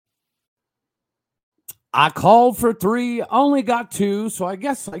I called for 3, only got 2, so I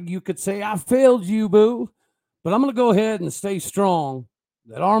guess you could say I failed you, boo. But I'm going to go ahead and stay strong.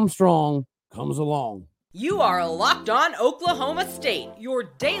 That Armstrong comes along. You are Locked On Oklahoma State, your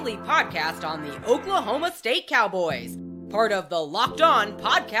daily podcast on the Oklahoma State Cowboys. Part of the Locked On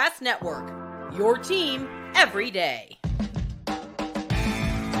Podcast Network, your team every day.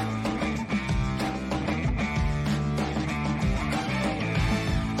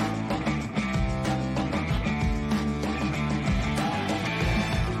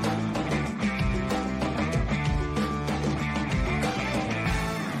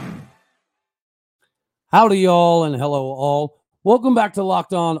 Howdy, y'all, and hello, all. Welcome back to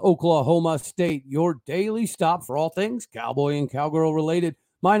Locked On Oklahoma State, your daily stop for all things Cowboy and Cowgirl related.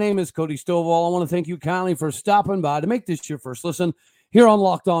 My name is Cody Stovall. I want to thank you kindly for stopping by to make this your first listen here on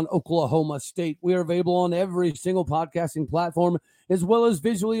Locked On Oklahoma State. We are available on every single podcasting platform, as well as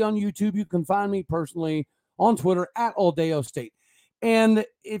visually on YouTube. You can find me personally on Twitter at AllDayOState. And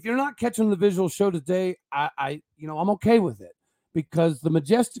if you're not catching the visual show today, I'm okay with it, because the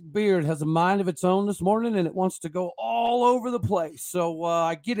majestic beard has a mind of its own this morning, and it wants to go all over the place. So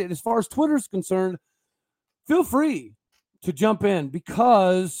I get it. As far as Twitter is concerned, feel free to jump in,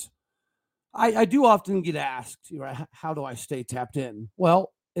 because I do often get asked, how do I stay tapped in?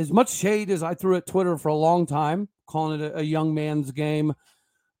 Well, as much shade as I threw at Twitter for a long time, calling it a young man's game,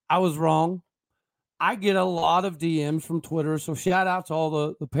 I was wrong. I get a lot of DMs from Twitter, so shout out to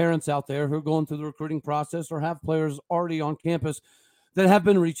all the parents out there who are going through the recruiting process or have players already on campus that have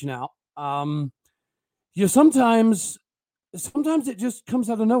been reaching out. Sometimes it just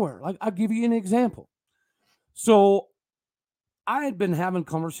comes out of nowhere. Like, I'll give you an example. So I had been having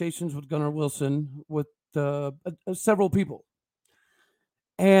conversations with Gunnar Wilson with several people.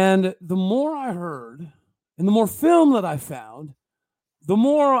 And the more I heard and the more film that I found, the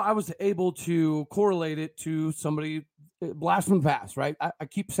more I was able to correlate it to somebody blast from the past, right? I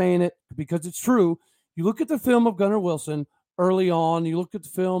keep saying it because it's true. You look at the film of Gunnar Wilson early on, you look at the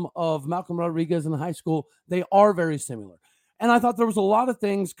film of Malcolm Rodriguez in high school, they are very similar. And I thought there was a lot of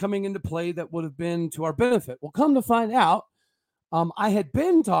things coming into play that would have been to our benefit. Well, come to find out, I had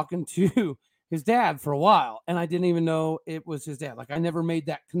been talking to his dad for a while, and I didn't even know it was his dad. Like, I never made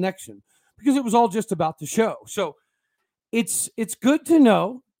that connection because it was all just about the show. So it's good to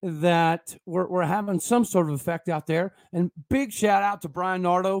know that we're having some sort of effect out there. And big shout out to Brian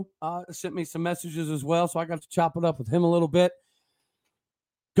Nardo, sent me some messages as well, so I got to chop it up with him a little bit.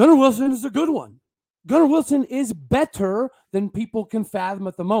 Gunnar Wilson is a good one. Gunnar Wilson is better than people can fathom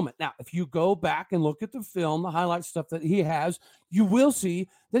at the moment. Now, if you go back and look at the film, the highlight stuff that he has, you will see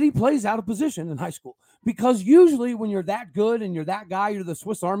that he plays out of position in high school. Because usually when you're that good and you're that guy, you're the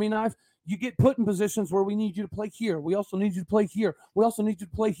Swiss Army knife, you get put in positions where we need you to play here. We also need you to play here. We also need you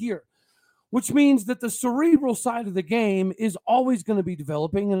to play here, which means that the cerebral side of the game is always going to be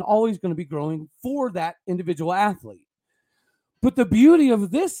developing and always going to be growing for that individual athlete. But the beauty of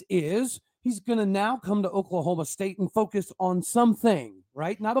this is he's going to now come to Oklahoma State and focus on something,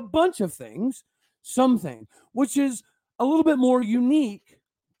 right? Not a bunch of things, something, which is a little bit more unique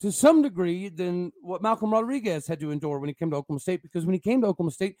to some degree than what Malcolm Rodriguez had to endure when he came to Oklahoma State, because when he came to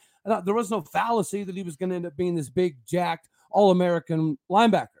Oklahoma State, there was no fallacy that he was going to end up being this big, jacked, all-American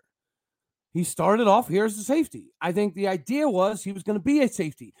linebacker. He started off here as a safety. I think the idea was he was going to be a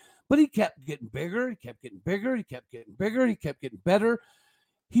safety, but he kept getting bigger, he kept getting bigger, he kept getting bigger, he kept getting better.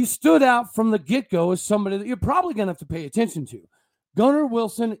 He stood out from the get-go as somebody that you're probably going to have to pay attention to. Gunnar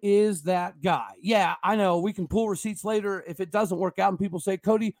Wilson is that guy. Yeah, I know we can pull receipts later if it doesn't work out and people say,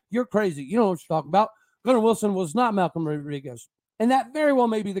 Cody, you're crazy. You know what you're talking about. Gunnar Wilson was not Malcolm Rodriguez. And that very well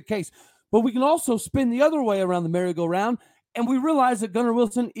may be the case. But we can also spin the other way around the merry-go-round, and we realize that Gunnar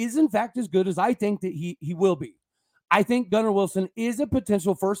Wilson is, in fact, as good as I think that he will be. I think Gunnar Wilson is a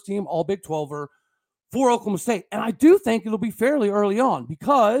potential first-team All-Big 12er for Oklahoma State. And I do think it'll be fairly early on,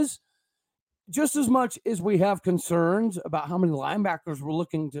 because just as much as we have concerns about how many linebackers we're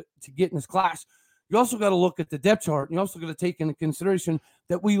looking to get in this class, you also got to look at the depth chart. And you also got to take into consideration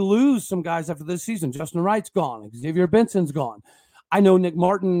that we lose some guys after this season. Justin Wright's gone. Xavier Benson's gone. I know Nick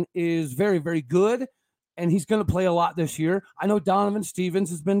Martin is very, very good, and he's going to play a lot this year. I know Donovan Stevens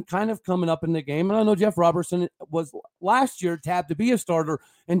has been kind of coming up in the game, and I know Jeff Robertson was last year tabbed to be a starter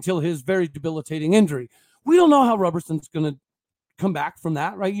until his very debilitating injury. We don't know how Robertson's going to come back from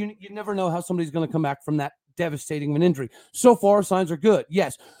that, right? You never know how somebody's going to come back from that devastating of an injury. So far, signs are good.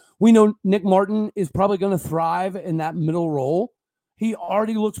 Yes, we know Nick Martin is probably going to thrive in that middle role. He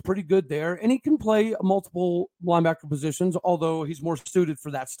already looks pretty good there, and he can play multiple linebacker positions, although he's more suited for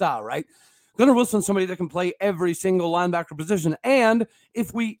that style, right? Gunnar Wilson's somebody that can play every single linebacker position, and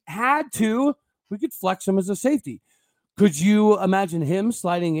if we had to, We could flex him as a safety. Could you imagine him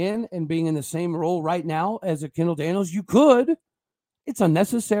sliding in and being in the same role right now as a Kendall Daniels? You could. It's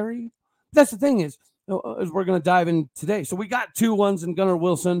unnecessary. That's the thing is, as we're going to dive in today. So we got 2-1s in Gunnar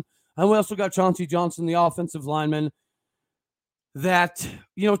Wilson, and we also got Chauncey Johnson, the offensive lineman, that,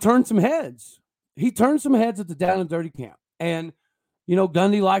 turned some heads. He turned some heads at the Down and Dirty camp. And,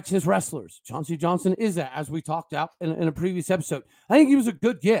 Gundy likes his wrestlers. Chauncey Johnson is that, as we talked about in a previous episode. I think he was a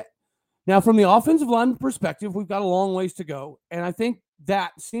good get. Now, from the offensive line perspective, we've got a long ways to go. And I think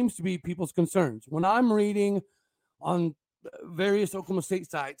that seems to be people's concerns. When I'm reading on various Oklahoma State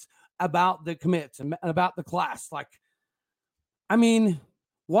sites about the commits and about the class,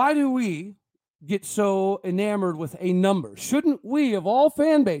 why do we get so enamored with a number? Shouldn't we, of all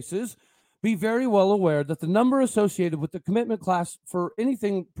fan bases, be very well aware that the number associated with the commitment class for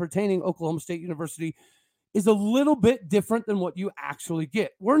anything pertaining Oklahoma State University is a little bit different than what you actually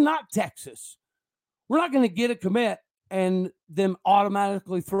get? We're not Texas. We're not going to get a commit and them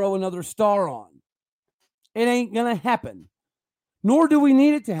automatically throw another star on. It ain't going to happen, nor do we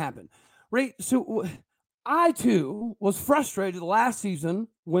need it to happen. Right? So I, too, was frustrated last season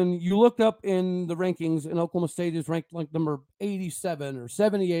when you looked up in the rankings and Oklahoma State is ranked like number 87 or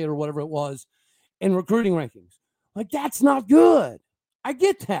 78 or whatever it was in recruiting rankings. That's not good. I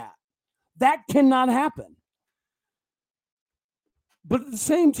get that. That cannot happen. But at the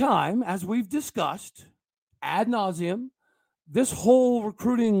same time, as we've discussed ad nauseum, this whole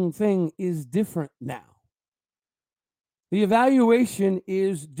recruiting thing is different now. The evaluation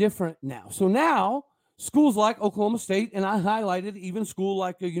is different now. So now, schools like Oklahoma State, and I highlighted even school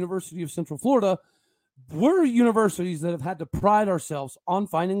like the University of Central Florida, we're universities that have had to pride ourselves on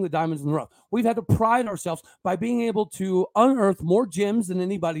finding the diamonds in the rough. We've had to pride ourselves by being able to unearth more gems than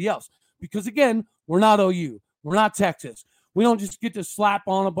anybody else. Because again, we're not OU. We're not Texas. We don't just get to slap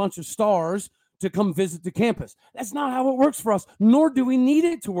on a bunch of stars to come visit the campus. That's not how it works for us, nor do we need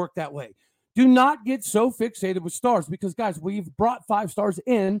it to work that way. Do not get so fixated with stars because, guys, we've brought 5 stars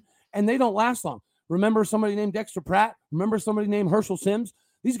in and they don't last long. Remember somebody named Dexter Pratt? Remember somebody named Herschel Sims?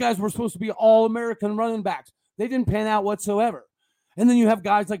 These guys were supposed to be all-American running backs. They didn't pan out whatsoever. And then you have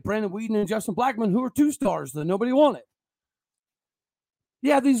guys like Brandon Whedon and Justin Blackman who are 2 stars that nobody wanted.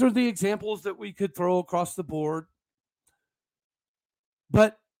 Yeah, these are the examples that we could throw across the board.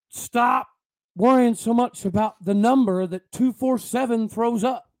 But stop worrying so much about the number that 247 throws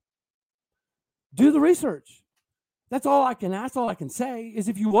up. Do the research. That's all I can say is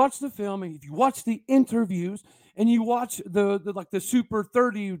if you watch the film and if you watch the interviews and you watch the Super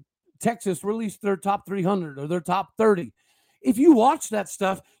 30, Texas released their top 300 or their top 30. If you watch that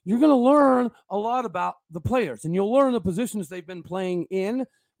stuff, you're going to learn a lot about the players and you'll learn the positions they've been playing in,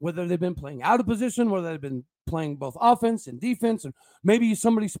 whether they've been playing out of position, whether they've been playing both offense and defense, and maybe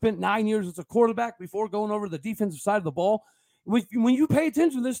somebody spent 9 years as a quarterback before going over the defensive side of the ball. When you pay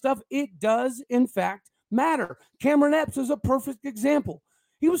attention to this stuff, it does, in fact, matter. Cameron Epps is a perfect example.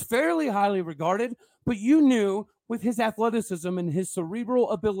 He was fairly highly regarded, but you knew with his athleticism and his cerebral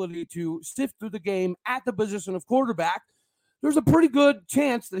ability to sift through the game at the position of quarterback, there's a pretty good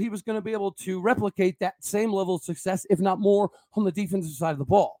chance that he was going to be able to replicate that same level of success, if not more, on the defensive side of the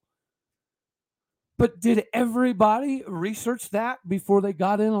ball. But did everybody research that before they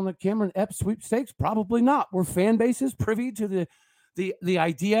got in on the Cameron Epps sweepstakes? Probably not. Were fan bases privy to the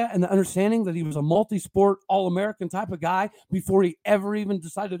idea and the understanding that he was a multi-sport, all-American type of guy before he ever even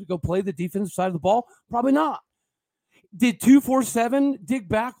decided to go play the defensive side of the ball? Probably not. Did 247 dig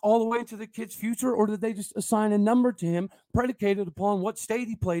back all the way into the kid's future, or did they just assign a number to him predicated upon what state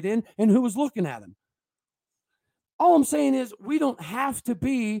he played in and who was looking at him? All I'm saying is we don't have to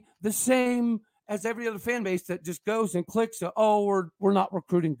be the same as every other fan base that just goes and clicks to, we're not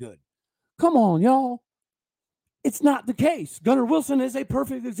recruiting good. Come on, y'all. It's not the case. Gunnar Wilson is a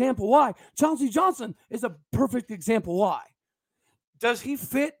perfect example why. Chauncey Johnson is a perfect example why. Does he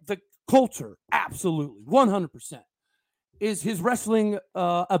fit the culture? Absolutely, 100%. Is his wrestling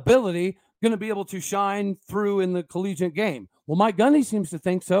ability going to be able to shine through in the collegiate game? Well, Mike Gundy seems to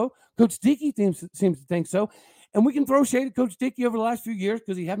think so. Coach Dickey seems to think so. And we can throw shade at Coach Dickey over the last few years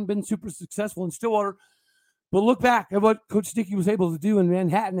because he hadn't been super successful in Stillwater. But look back at what Coach Dickey was able to do in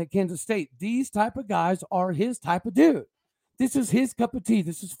Manhattan at Kansas State. These type of guys are his type of dude. This is his cup of tea.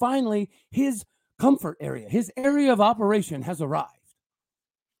 This is finally his comfort area. His area of operation has arrived.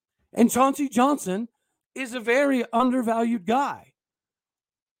 And Chauncey Johnson is a very undervalued guy.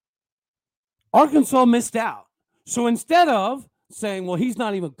 Arkansas missed out. So instead of saying, well, he's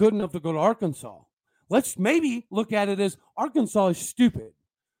not even good enough to go to Arkansas, let's maybe look at it as Arkansas is stupid.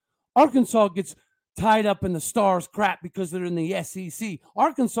 Arkansas gets tied up in the stars crap because they're in the SEC.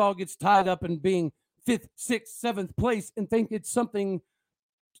 Arkansas gets tied up in being 5th, 6th, 7th place and think it's something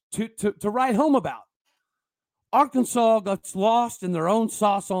to write home about. Arkansas gets lost in their own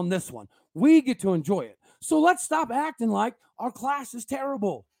sauce on this one. We get to enjoy it. So let's stop acting like our class is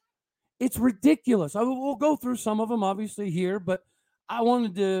terrible. It's ridiculous. We'll go through some of them, obviously, here, but I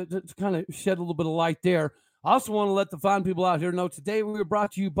wanted to kind of shed a little bit of light there. I also want to let the fine people out here know today we were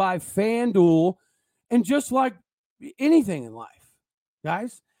brought to you by FanDuel. And just like anything in life,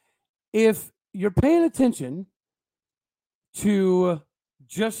 guys, if you're paying attention to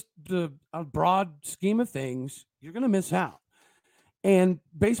just the broad scheme of things, you're going to miss out. And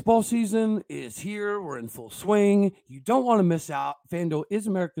baseball season is here. We're in full swing. You don't want to miss out. FanDuel is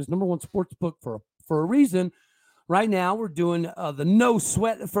America's #1 sports book for a reason. Right now, we're doing the no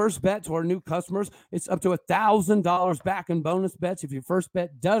sweat first bet to our new customers. It's up to $1,000 back in bonus bets if your first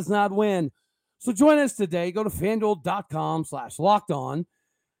bet does not win. So join us today. Go to FanDuel.com/lockedon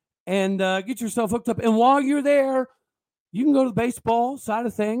and get yourself hooked up. And while you're there, you can go to the baseball side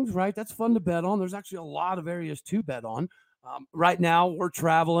of things, right? That's fun to bet on. There's actually a lot of areas to bet on. Right now, we're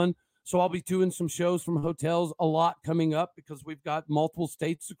traveling, so I'll be doing some shows from hotels a lot coming up because we've got multiple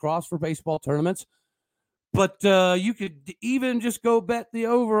states across for baseball tournaments. But you could even just go bet the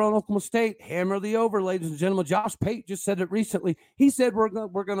over on Oklahoma State. Hammer the over, ladies and gentlemen. Josh Pate just said it recently. He said we're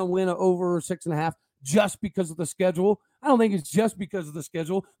gonna win over 6.5 just because of the schedule. I don't think it's just because of the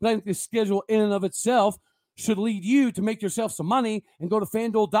schedule, but I think the schedule in and of itself should lead you to make yourself some money and go to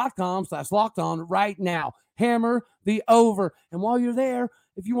FanDuel.com/lockedon right now. Hammer the over. And while you're there,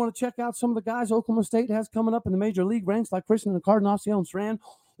 if you want to check out some of the guys Oklahoma State has coming up in the major league ranks, like Christian Encarnacion and Strand,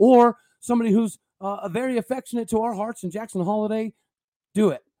 or somebody who's very affectionate to our hearts, and Jackson Holiday, do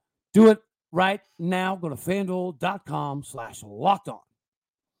it. Do it right now. Go to FanDuel.com/lockedon.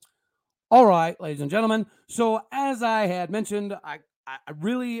 All right, ladies and gentlemen. So as I had mentioned, I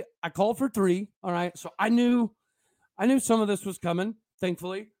called for 3. All right. So I knew some of this was coming,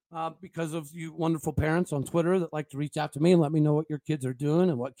 thankfully, because of you wonderful parents on Twitter that like to reach out to me and let me know what your kids are doing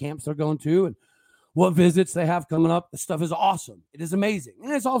and what camps they're going to and what visits they have coming up. This stuff is awesome. It is amazing.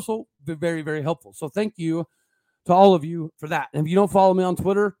 And it's also very, very helpful. So thank you to all of you for that. And if you don't follow me on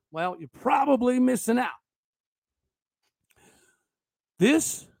Twitter, well, you're probably missing out.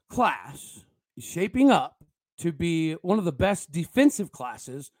 This class is shaping up to be one of the best defensive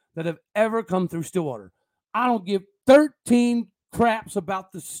classes that have ever come through Stillwater. I don't give 13 craps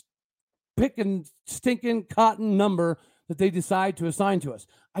about the picking stinking cotton number that they decide to assign to us.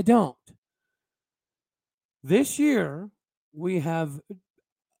 I don't. This year, we have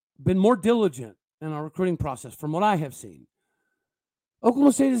been more diligent in our recruiting process from what I have seen.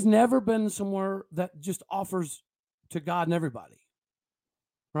 Oklahoma State has never been somewhere that just offers to God and everybody,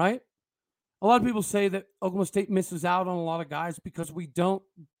 right? A lot of people say that Oklahoma State misses out on a lot of guys because we don't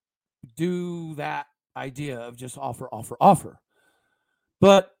do that idea of just offer.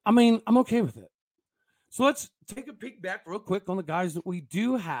 But, I mean, I'm okay with it. So let's take a peek back real quick on the guys that we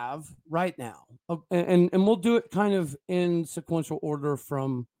do have right now. And we'll do it kind of in sequential order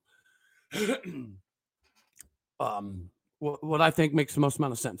from what I think makes the most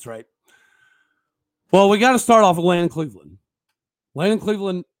amount of sense, right? Well, we got to start off with Landon Cleveland. Landon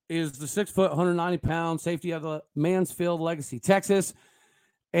Cleveland is the 6 foot, 190-pound safety out of Mansfield, Legacy, Texas.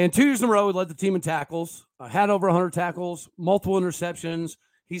 And 2 years in a row, he led the team in tackles, had over 100 tackles, multiple interceptions.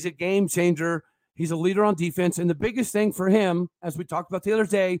 He's a game changer. He's a leader on defense. And the biggest thing for him, as we talked about the other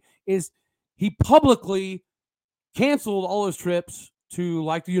day, is he publicly canceled all his trips to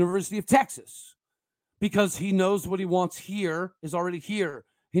like the University of Texas because he knows what he wants here is already here.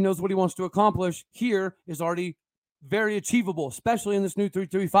 He knows what he wants to accomplish here is already very achievable, especially in this new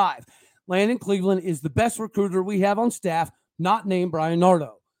 335. Landon Cleveland is the best recruiter we have on staff, not named Brian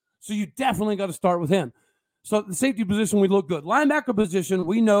Nardo. So you definitely got to start with him. So at the safety position, we look good. Linebacker position,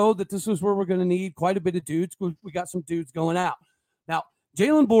 we know that this is where we're going to need quite a bit of dudes. We got some dudes going out. Now,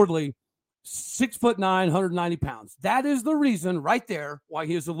 Jalen Boardley, 6'9", 190 pounds. That is the reason right there why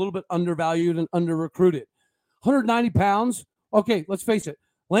he is a little bit undervalued and under-recruited. 190 pounds. Okay, let's face it.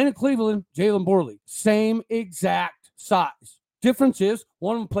 Landon Cleveland, Jalen Boardley, same exact size. Difference is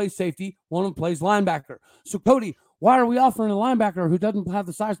one of them plays safety, one of them plays linebacker. So, Cody, why are we offering a linebacker who doesn't have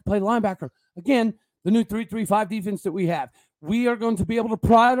the size to play linebacker? Again, the new 3-3-5 defense that we have. We are going to be able to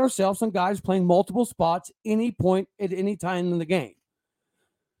pride ourselves on guys playing multiple spots any point at any time in the game.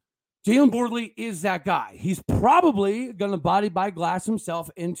 Jalen Boardley is that guy. He's probably going to body by glass himself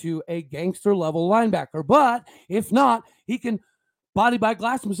into a gangster level linebacker. But if not, he can body by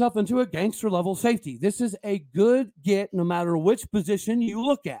glass himself into a gangster level safety. This is a good get no matter which position you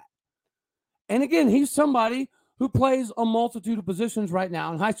look at. And again, he's somebody who plays a multitude of positions right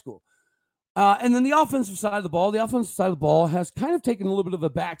now in high school. And then the offensive side of the ball has kind of taken a little bit of a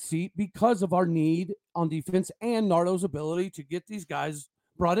backseat because of our need on defense and Nardo's ability to get these guys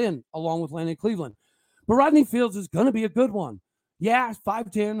brought in along with Landon Cleveland. But Rodney Fields is going to be a good one. Yeah,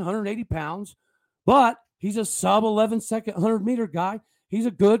 5'10", 180 pounds, but he's a sub 11 second 100-meter guy. He's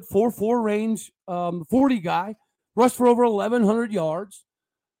a good 4.4 range 40 guy, rushed for over 1,100 yards.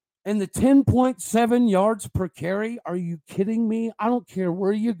 And the 10.7 yards per carry, are you kidding me? I don't care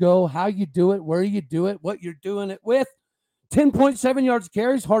where you go, how you do it, where you do it, what you're doing it with. 10.7 yards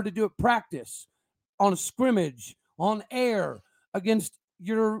carry is hard to do at practice, on a scrimmage, on air, against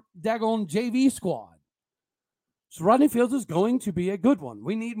your daggone JV squad. So Rodney Fields is going to be a good one.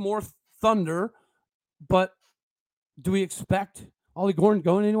 We need more thunder, but do we expect Ollie Gordon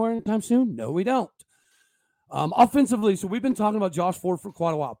going anywhere anytime soon? No, we don't. Offensively, so we've been talking about Josh Ford for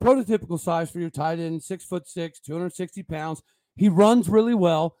quite a while. Prototypical size for your tight end, 6'6", 260 pounds. He runs really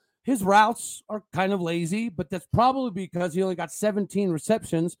well. His routes are kind of lazy, but that's probably because he only got 17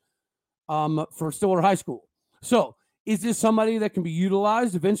 receptions for Stillwater High School. So is this somebody that can be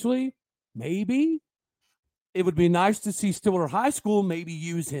utilized eventually? Maybe. It would be nice to see Stillwater High School maybe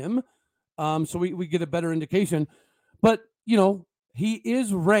use him so we get a better indication. But, he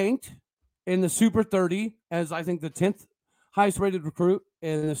is ranked in the Super 30 as I think the 10th highest rated recruit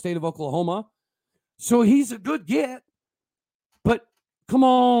in the state of Oklahoma. So he's a good get. But come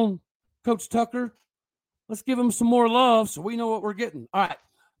on, Coach Tucker. Let's give him some more love so we know what we're getting. All right.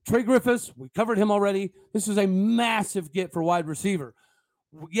 Trey Griffiths, we covered him already. This is a massive get for wide receiver.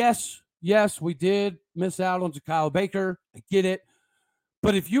 Yes, we did miss out on Jakyle Baker. I get it.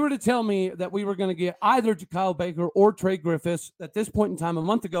 But if you were to tell me that we were going to get either Jakyle Baker or Trey Griffiths at this point in time a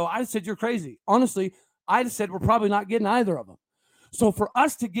month ago, I'd have said you're crazy. Honestly, I'd have said we're probably not getting either of them. So for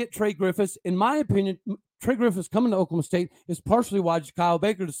us to get Trey Griffiths, in my opinion, Trey Griffiths coming to Oklahoma State is partially why Jakyle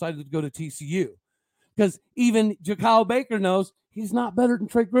Baker decided to go to TCU. Because even Jakyle Baker knows he's not better than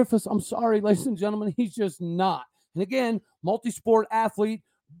Trey Griffiths. I'm sorry, ladies and gentlemen, he's just not. And again, multi-sport athlete,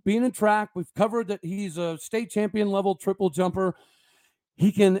 being in track, we've covered that he's a state champion level triple jumper.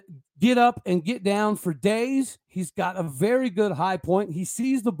 He can get up and get down for days. He's got a very good high point. He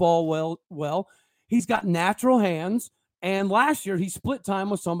sees the ball well. He's got natural hands. And last year, he split time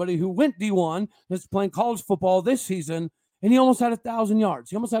with somebody who went D1, that's playing college football this season, and he almost had 1,000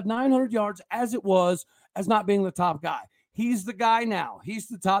 yards. He almost had 900 yards as not being the top guy. He's the guy now. He's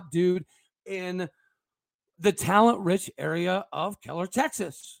the top dude in the talent-rich area of Keller,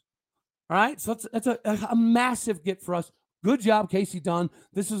 Texas. All right? So that's a massive get for us. Good job, Casey Dunn.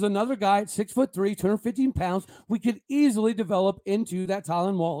 This is another guy at 6'3", 215 pounds. We could easily develop into that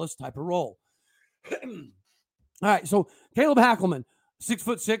Tylan Wallace type of role. All right, so Caleb Hackelman,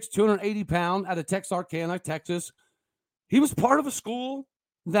 6'6", 280 pound out of Texarkana, Texas. He was part of a school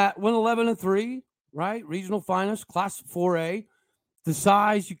that went 11-3, right? Regional finest, class 4A. The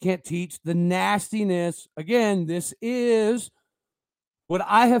size you can't teach, the nastiness. Again, this is what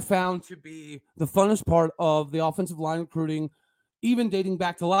I have found to be the funnest part of the offensive line recruiting, even dating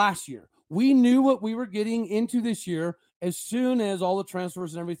back to last year. We knew what we were getting into this year as soon as all the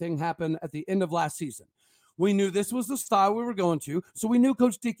transfers and everything happened at the end of last season. We knew this was the style we were going to, so we knew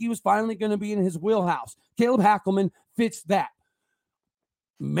Coach Dickey was finally going to be in his wheelhouse. Caleb Hackelman fits that.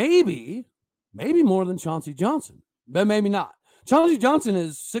 Maybe more than Chauncey Johnson, but maybe not. Chauncey Johnson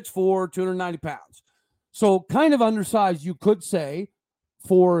is 6'4", 290 pounds. So kind of undersized, you could say,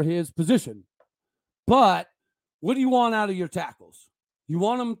 for his position. But what do you want out of your tackles? You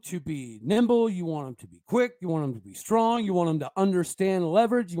want them to be nimble. You want them to be quick. You want them to be strong. You want them to understand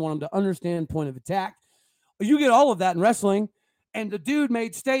leverage. You want them to understand point of attack. You get all of that in wrestling. And the dude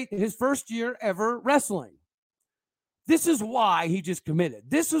made state his first year ever wrestling. This is why he just committed.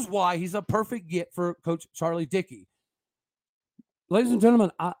 This is why he's a perfect get for Coach Charlie Dickey. Ladies and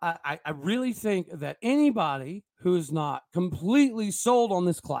gentlemen, I really think that anybody who is not completely sold on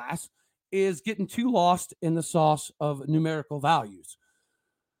this class is getting too lost in the sauce of numerical values.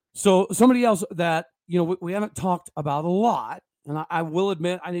 So somebody else that, we haven't talked about a lot, and I will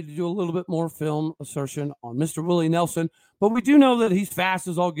admit I need to do a little bit more film assertion on Mr. Willie Nelson, but we do know that he's fast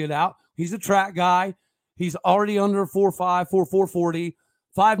as all get out. He's a track guy. He's already under 4.5, 4.40.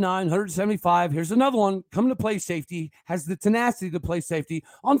 5'9", 175. Here's another one coming to play safety, has the tenacity to play safety.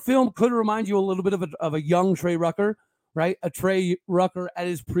 On film, could remind you a little bit of a young Trey Rucker, right? A Trey Rucker at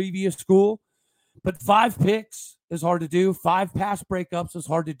his previous school. But 5 picks is hard to do. 5 pass breakups is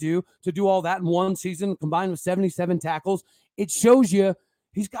hard to do. To do all that in one season, combined with 77 tackles, it shows you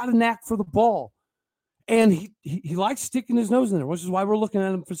he's got a knack for the ball. And he likes sticking his nose in there, which is why we're looking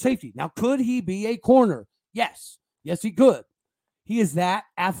at him for safety. Now, could he be a corner? Yes. Yes, he could. He is that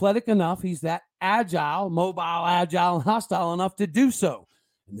athletic enough. He's that agile, mobile, agile, and hostile enough to do so.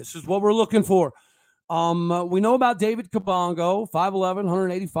 And this is what we're looking for. We know about David Kabongo, 5'11",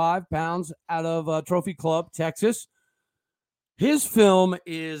 185 pounds, out of Trophy Club, Texas. His film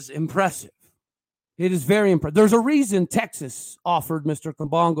is impressive. It is very impressive. There's a reason Texas offered Mr.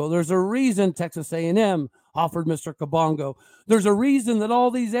 Kabongo. There's a reason Texas A&M offered Mr. Kabongo. There's a reason that all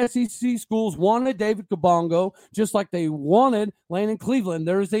these SEC schools wanted David Kabongo, just like they wanted Landon Cleveland.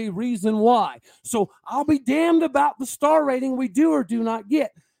 There's a reason why. So I'll be damned about the star rating we do or do not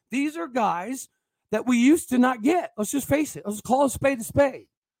get. These are guys that we used to not get. Let's just face it. Let's call a spade a spade.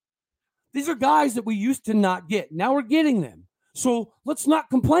 These are guys that we used to not get. Now we're getting them. So let's not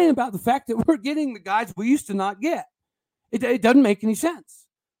complain about the fact that we're getting the guys we used to not get. It doesn't make any sense.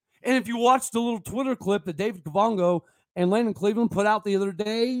 And if you watch the little Twitter clip that David Kabongo and Landon Cleveland put out the other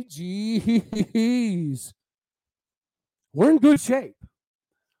day, geez, we're in good shape.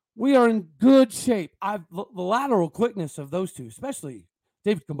 We are in good shape. The lateral quickness of those two, especially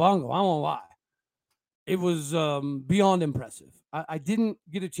David Kabongo, I won't lie, it was beyond impressive. I didn't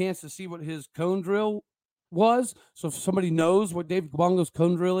get a chance to see what his cone drill was. So if somebody knows what David Kabongo's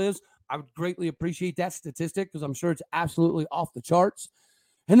cone drill is, I would greatly appreciate that statistic because I'm sure it's absolutely off the charts.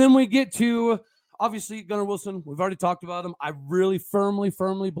 And then we get to, obviously, Gunnar Wilson. We've already talked about him. I really firmly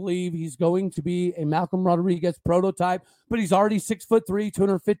believe he's going to be a Malcolm Rodriguez prototype, but he's already 6'3",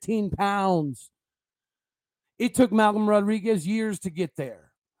 215 pounds. It took Malcolm Rodriguez years to get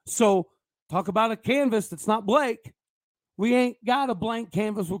there. So talk about a canvas that's not Blake. We ain't got a blank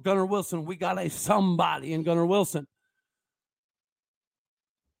canvas with Gunnar Wilson. We got a somebody in Gunnar Wilson.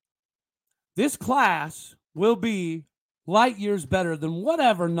 This class will be light years better than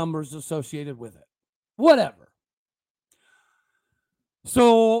whatever numbers associated with it. Whatever.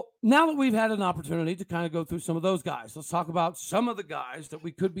 So now that we've had an opportunity to kind of go through some of those guys, let's talk about some of the guys that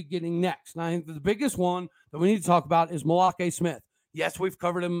we could be getting next. And I think the biggest one that we need to talk about is Malake Smith. Yes, we've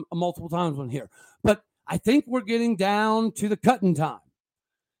covered him multiple times on here, but I think we're getting down to the cutting time.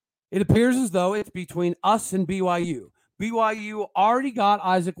 It appears as though it's between us and BYU. BYU already got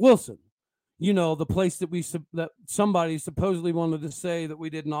Isaac Wilson. You know, the place that somebody supposedly wanted to say that we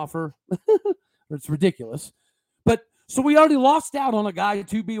didn't offer. It's ridiculous. But so we already lost out on a guy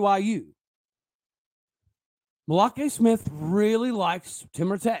to BYU. Malake Smith really likes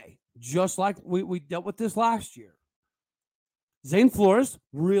Timurte, just like we dealt with this last year. Zane Flores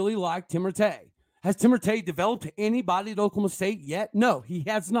really liked Timurte. Has Timurte developed anybody at Oklahoma State yet? No, he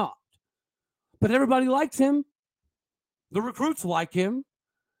has not. But everybody likes him. The recruits like him.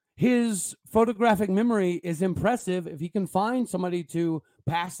 His photographic memory is impressive. If he can find somebody to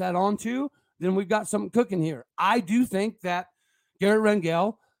pass that on to, then we've got something cooking here. I do think that Garrett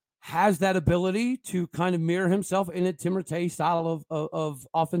Rangel has that ability to kind of mirror himself in a Timurte style of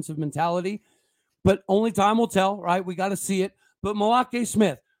offensive mentality. But only time will tell, right? We got to see it. But Malake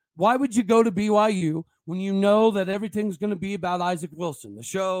Smith, why would you go to BYU when you know that everything's going to be about Isaac Wilson, the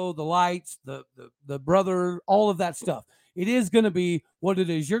show, the lights, the brother, all of that stuff? It is going to be what it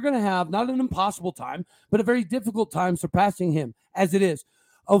is. You're going to have not an impossible time, but a very difficult time surpassing him as it is.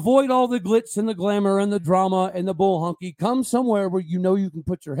 Avoid all the glitz and the glamour and the drama and the bull hunky. Come somewhere where you know you can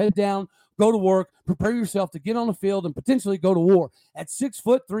put your head down, go to work, prepare yourself to get on the field and potentially go to war. At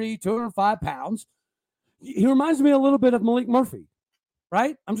 6'3", 205 pounds, he reminds me a little bit of Malik Murphy,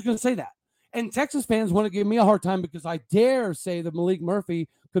 right? I'm just going to say that. And Texas fans want to give me a hard time because I dare say that Malik Murphy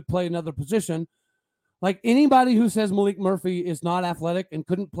could play another position. Like anybody who says Malik Murphy is not athletic and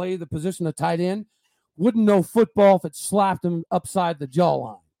couldn't play the position of tight end wouldn't know football if it slapped him upside the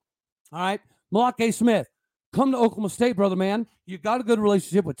jawline. All right. Malake Smith, come to Oklahoma State, brother, man. You got a good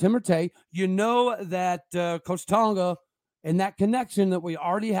relationship with Timurte. You know that Coach Tonga and that connection that we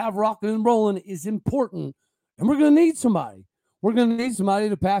already have rocking and rolling is important. And we're going to need somebody. We're going to need somebody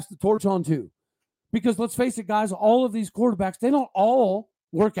to pass the torch on to. Because let's face it, guys, all of these quarterbacks, they don't all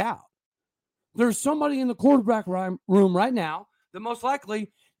work out. There's somebody in the quarterback room right now that most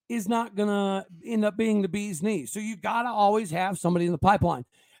likely is not going to end up being the bee's knees. So you got to always have somebody in the pipeline.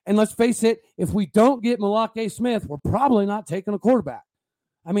 And let's face it, if we don't get Malake Smith, we're probably not taking a quarterback.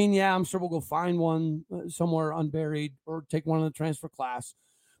 I mean, yeah, I'm sure we'll go find one somewhere unburied or take one in the transfer class.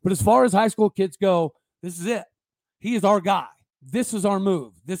 But as far as high school kids go, this is it. He is our guy. This is our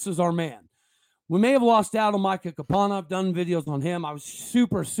move. This is our man. We may have lost out on Micah Kapana. I've done videos on him. I was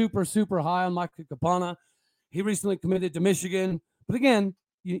super high on Micah Kapana. He recently committed to Michigan. But again,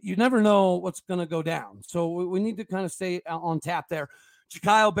 you never know what's going to go down. So we need to kind of stay on tap there.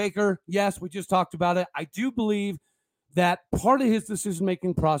 Kyle Baker, yes, we just talked about it. I do believe that part of his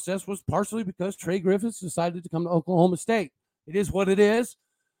decision-making process was partially because Trey Griffiths decided to come to Oklahoma State. It is what it is.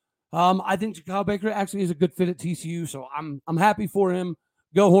 I think Kyle Baker actually is a good fit at TCU, so I'm happy for him.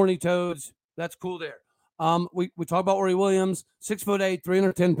 Go Horny Toads. That's cool there. We talk about Ori Williams, 6'8",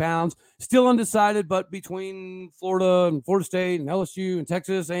 310 pounds, still undecided, but between Florida and Florida State and LSU and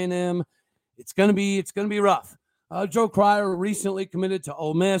Texas A&M, it's gonna be rough. Joe Cryer recently committed to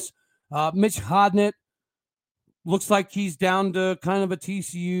Ole Miss. Mitch Hodnett looks like he's down to kind of a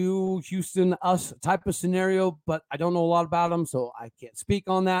TCU, Houston, us type of scenario, but I don't know a lot about him, so I can't speak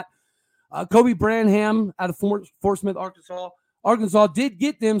on that. Kobe Branham out of Fort Smith, Arkansas. Arkansas did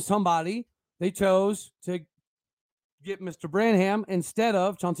get them somebody. They chose to get Mr. Branham instead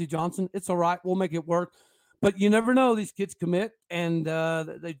of Chauncey Johnson. It's all right. We'll make it work. But you never know. These kids commit, and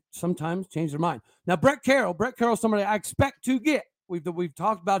they sometimes change their mind. Now, Brett Carroll is somebody I expect to get. We've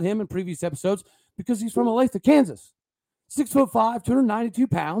talked about him in previous episodes because he's from Olathe, Kansas. 6'5", 292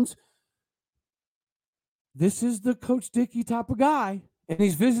 pounds. This is the Coach Dickey type of guy. And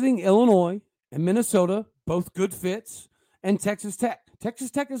he's visiting Illinois and Minnesota, both good fits, and Texas Tech.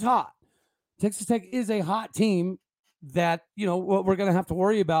 Texas Tech is hot. Texas Tech is a hot team that, what we're going to have to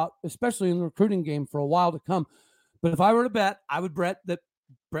worry about, especially in the recruiting game for a while to come. But if I were to bet, I would bet that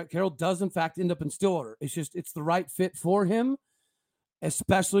Brett Carroll does, in fact, end up in Stillwater. It's the right fit for him,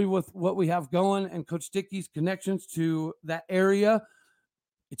 especially with what we have going and Coach Dickey's connections to that area.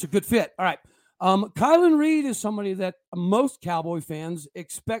 It's a good fit. All right. Kylan Reed is somebody that most Cowboy fans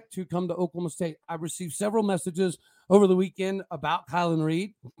expect to come to Oklahoma State. I received several messages over the weekend about Kylan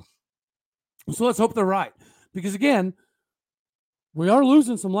Reed. So let's hope they're right. Because, again, we are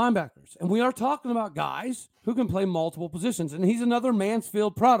losing some linebackers. And we are talking about guys who can play multiple positions. And he's another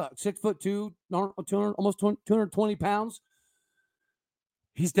Mansfield product. 6'2", almost 220 pounds.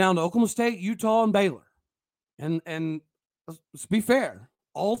 He's down to Oklahoma State, Utah, and Baylor. And let's be fair.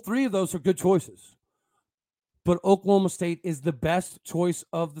 All three of those are good choices. But Oklahoma State is the best choice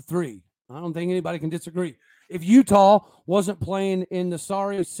of the three. I don't think anybody can disagree. If Utah wasn't playing in the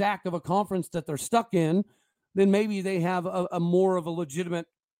sorry sack of a conference that they're stuck in, then maybe they have a more of a legitimate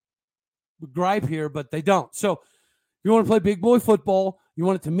gripe here, but they don't. So you want to play big boy football, you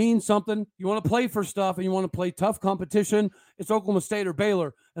want it to mean something, you want to play for stuff, and you want to play tough competition, it's Oklahoma State or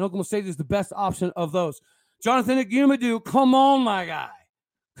Baylor, and Oklahoma State is the best option of those. Jonathan Agumadou, come on, my guy.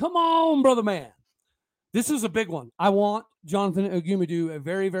 Come on, brother man. This is a big one. I want Jonathan Agumadou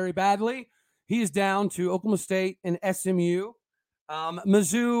very, very badly. He is down to Oklahoma State and SMU.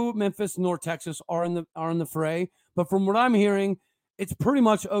 Mizzou, Memphis, North Texas are in the fray. But from what I'm hearing, it's pretty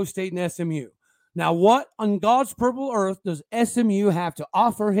much O State and SMU. Now, what on God's purple earth does SMU have to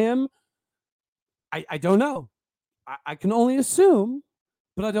offer him? I don't know. I can only assume,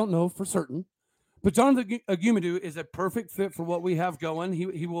 but I don't know for certain. But Jonathan Agumadou is a perfect fit for what we have going.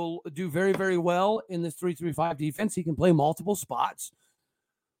 He will do very, very well in this 3-3-5 defense. He can play multiple spots.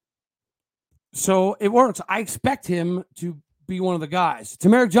 So it works. I expect him to be one of the guys.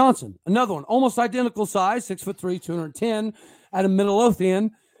 Tamarick Johnson, another one, almost identical size, 6'3", 210, out of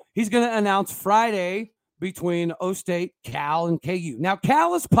Midlothian. He's going to announce Friday between O State, Cal, and KU. Now,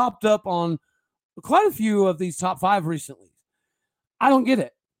 Cal has popped up on quite a few of these top five recently. I don't get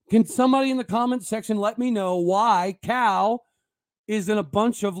it. Can somebody in the comments section let me know why Cal is in a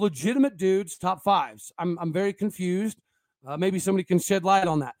bunch of legitimate dudes' top fives? I'm very confused. Maybe somebody can shed light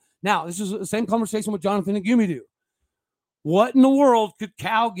on that. Now, this is the same conversation with Jonathan Agumadou. What in the world could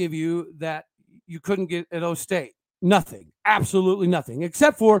Cal give you that you couldn't get at O State? Nothing. Absolutely nothing.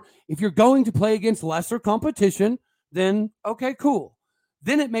 Except for if you're going to play against lesser competition, then okay, cool.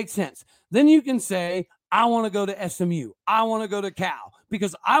 Then it makes sense. Then you can say, I want to go to SMU. I want to go to Cal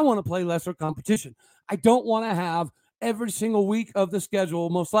because I want to play lesser competition. I don't want to have every single week of the schedule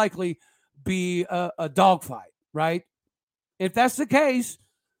most likely be a dogfight, right? If that's the case,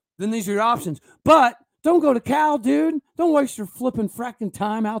 then these are your options. But don't go to Cal, dude. Don't waste your flipping fracking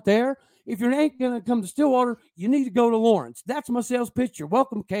time out there. If you ain't going to come to Stillwater, you need to go to Lawrence. That's my sales pitch. You're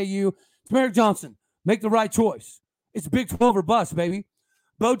welcome, KU. Tamarick Johnson, make the right choice. It's Big 12 or bust, baby.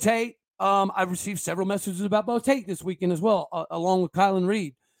 Bo Tate. I've received several messages about Bo Tate this weekend as well, along with Kylan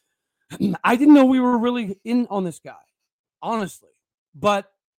Reed. I didn't know we were really in on this guy, honestly.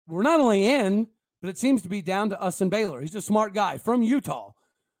 But we're not only in, but it seems to be down to us and Baylor. He's a smart guy from Utah.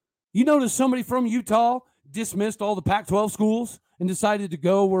 You notice somebody from Utah dismissed all the Pac-12 schools and decided to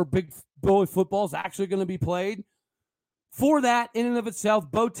go where big boy football is actually going to be played. For that, in and of itself,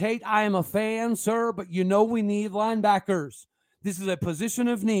 Bo Tate, I am a fan, sir, but we need linebackers. This is a position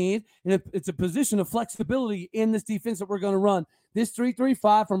of need, and it's a position of flexibility in this defense that we're going to run. This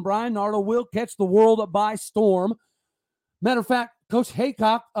 3-3-5 from Bryan Nardo will catch the world by storm. Matter of fact, Coach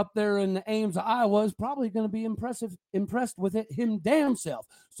Haycock up there in Ames, Iowa, is probably going to be impressed with it him damn self.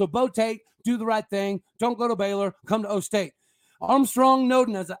 So, Bo Tate, do the right thing. Don't go to Baylor. Come to O State. Armstrong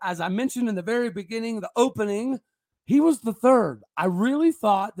Noden, as I mentioned in the very beginning, the opening, he was the third. I really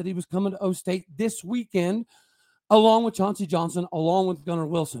thought that he was coming to O State this weekend, along with Chauncey Johnson, along with Gunnar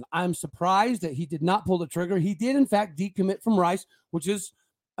Wilson. I'm surprised that he did not pull the trigger. He did, in fact, decommit from Rice, which is,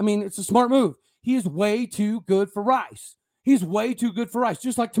 it's a smart move. He is way too good for Rice. He's way too good for Rice.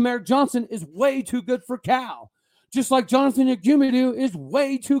 Just like Tamarick Johnson is way too good for Cal. Just like Jonathan Agumidu is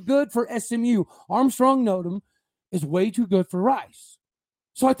way too good for SMU. Armstrong Noden is way too good for Rice.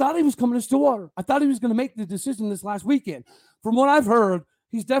 So I thought he was coming to Stillwater. I thought he was going to make the decision this last weekend. From what I've heard,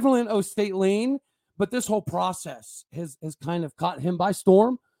 he's definitely an O State lean, but this whole process has kind of caught him by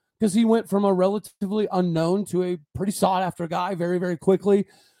storm because he went from a relatively unknown to a pretty sought-after guy very, very quickly.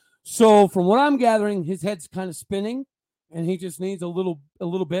 So from what I'm gathering, his head's kind of spinning, and he just needs a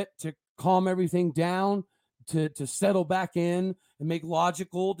little bit to calm everything down, to settle back in and make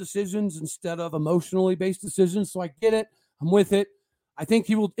logical decisions instead of emotionally based decisions. So I get it. I'm with it. I think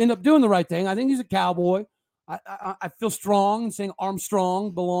he will end up doing the right thing. I think he's a Cowboy. I feel strong in saying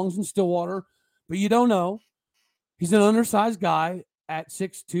Armstrong belongs in Stillwater, but you don't know. He's an undersized guy at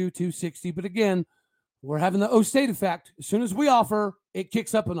 6'2", 260. But again, we're having the O State effect. As soon as we offer, it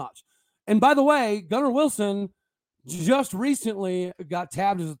kicks up a notch. And by the way, Gunnar Wilson just recently got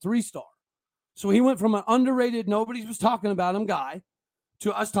tabbed as a 3-star. So he went from an underrated, nobody was talking about him guy,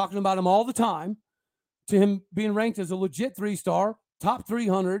 to us talking about him all the time, to him being ranked as a legit 3-star, top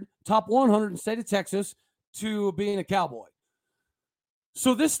 300, top 100 in the state of Texas, to being a Cowboy.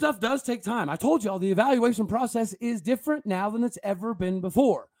 So this stuff does take time. I told y'all the evaluation process is different now than it's ever been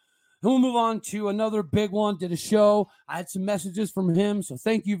before. And we'll move on to another big one. Did a show. I had some messages from him, so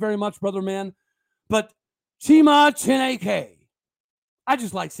thank you very much, brother man. But Chima Chineke, I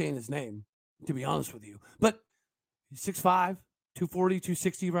just like saying his name, to be honest with you. But he's 6'5", 240,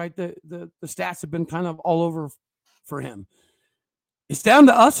 260, right? The stats have been kind of all over for him. It's down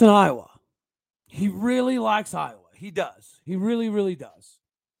to us in Iowa. He really likes Iowa. He does. He really, really does.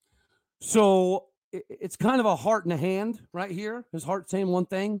 So it's kind of a heart and a hand right here. His heart saying one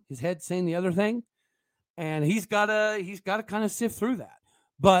thing, his head saying the other thing. And he's got to kind of sift through that.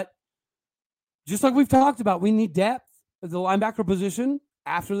 But just like we've talked about, we need depth at the linebacker position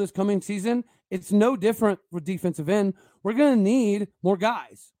after this coming season. It's no different with defensive end. We're going to need more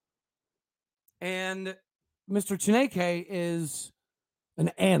guys. And Mr. Chineke is an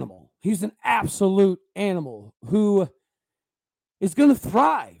animal. He's an absolute animal who is going to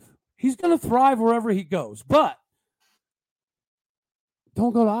thrive. He's going to thrive wherever he goes. But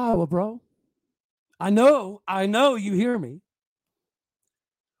don't go to Iowa, bro. I know you hear me.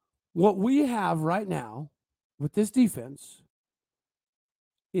 What we have right now with this defense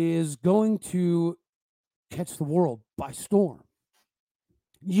is going to catch the world by storm.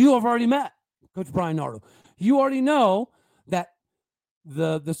 You have already met Coach Bryan Nardo. You already know that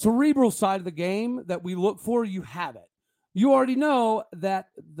the cerebral side of the game that we look for, you have it. You already know that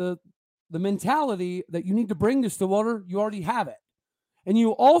the mentality that you need to bring to Stillwater, you already have it. And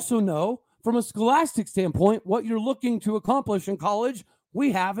you also know from a scholastic standpoint what you're looking to accomplish in college,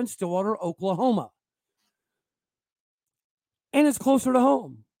 we have in Stillwater, Oklahoma. And it's closer to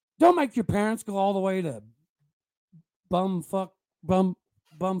home. Don't make your parents go all the way to bum fluff.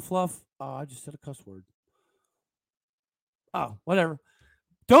 Oh, I just said a cuss word. Oh, whatever.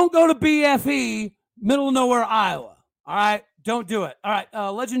 Don't go to BFE, middle of nowhere, Iowa. All right? Don't do it. All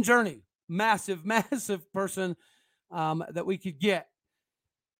right. Legend Journey. Massive, massive person that we could get.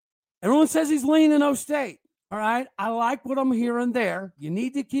 Everyone says he's leaning O State. All right. I like what I'm hearing there. You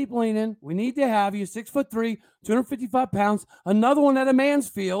need to keep leaning. We need to have you 6'3", 255 pounds. Another one at a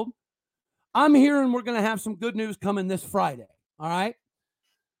Mansfield. I'm hearing we're going to have some good news coming this Friday. All right.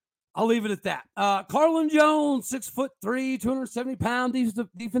 I'll leave it at that. Carlin Jones, 6'3", 270-pound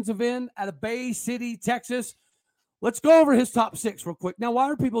defensive end out of Bay City, Texas. Let's go over his top 6 real quick. Now, why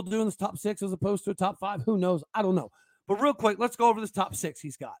are people doing this top 6 as opposed to a top 5? Who knows? I don't know. But real quick, let's go over this top 6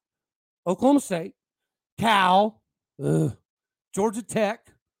 he's got. Oklahoma State, Cal, Georgia Tech,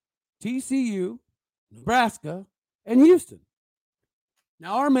 TCU, Nebraska, and Houston.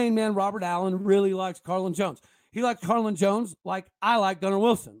 Now, our main man, Robert Allen, really likes Carlin Jones. He likes Carlin Jones like I like Gunnar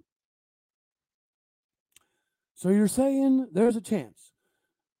Wilson. So you're saying there's a chance.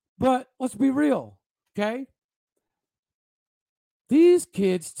 But let's be real, okay? These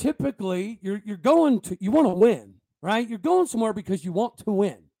kids typically, you want to win. right? You're going somewhere because you want to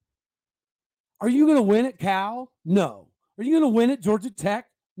win. Are you going to win at Cal? No. Are you going to win at Georgia Tech?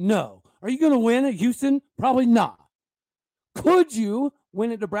 No. Are you going to win at Houston? Probably not. Could you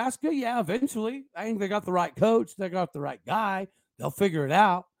win at Nebraska? Yeah, eventually. I think they got the right coach. They got the right guy. They'll figure it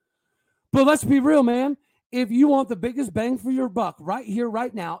out. But let's be real, man. If you want the biggest bang for your buck right here,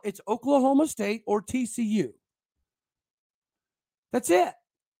 right now, it's Oklahoma State or TCU. That's it.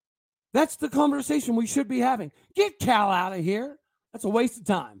 That's the conversation we should be having. Get Cal out of here. That's a waste of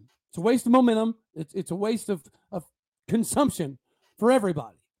time. It's a waste of momentum. It's a waste of consumption for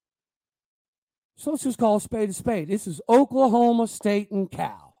everybody. So let's just call a spade a spade. This is Oklahoma State and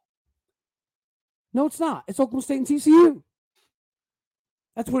Cal. No, it's not. It's Oklahoma State and TCU.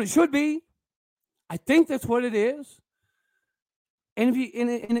 That's what it should be. I think that's what it is. And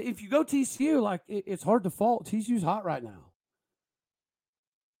if you go TCU, like it's hard to fault. TCU's hot right now.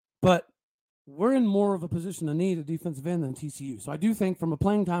 But we're in more of a position to need a defensive end than TCU. So I do think from a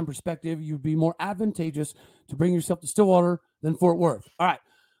playing time perspective, you'd be more advantageous to bring yourself to Stillwater than Fort Worth. All right.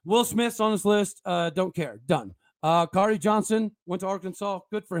 Will Smith's on this list. Don't care. Done. Kari Johnson went to Arkansas.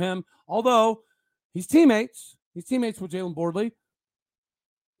 Good for him. Although he's teammates with Jalen Bordley.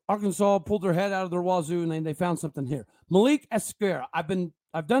 Arkansas pulled their head out of their wazoo, and they found something here. Malik Esquera. I've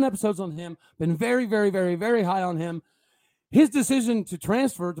done episodes on him. Been very, very, very, very high on him. His decision to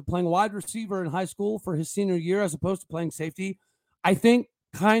transfer to playing wide receiver in high school for his senior year as opposed to playing safety, I think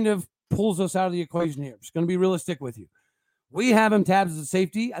kind of pulls us out of the equation here. Just going to be realistic with you. We have him tabbed as a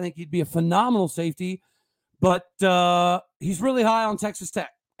safety. I think he'd be a phenomenal safety, but he's really high on Texas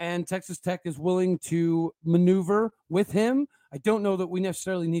Tech, and Texas Tech is willing to maneuver with him. I don't know that we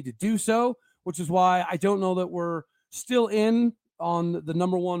necessarily need to do so, which is why I don't know that we're still in on the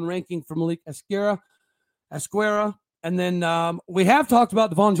number one ranking for Malik Esquera. And then we have talked about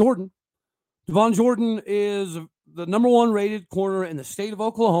Devon Jordan. Devon Jordan is the number one rated corner in the state of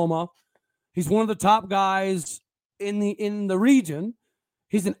Oklahoma. He's one of the top guys in the region.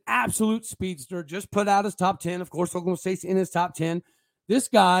 He's an absolute speedster. Just put out his top 10. Of course, Oklahoma State's in his top 10. This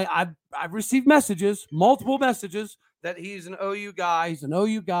guy, I've received multiple messages, that he's an OU guy. He's an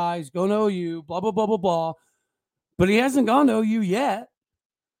OU guy. He's going to OU, blah, blah, blah, blah, blah. But he hasn't gone to OU yet.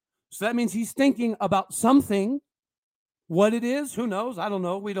 So that means he's thinking about something. What it is, who knows? I don't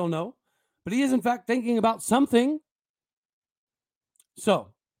know. We don't know. But he is, in fact, thinking about something. So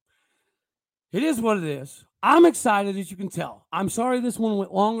it is what it is. I'm excited, as you can tell. I'm sorry this one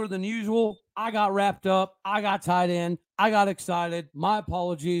went longer than usual. I got wrapped up. I got tied in. I got excited. My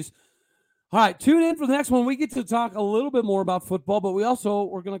apologies. All right, tune in for the next one. We get to talk a little bit more about football, but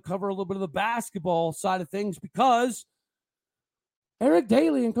we're going to cover a little bit of the basketball side of things because Eric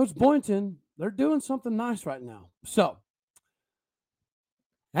Daly and Coach Boynton, they're doing something nice right now. So,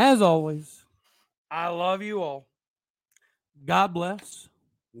 as always, I love you all. God bless.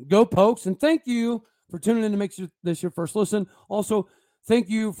 Go Pokes. And thank you for tuning in to make this your first listen. Also, thank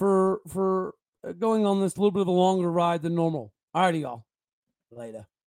you for going on this little bit of a longer ride than normal. All righty, y'all. Later.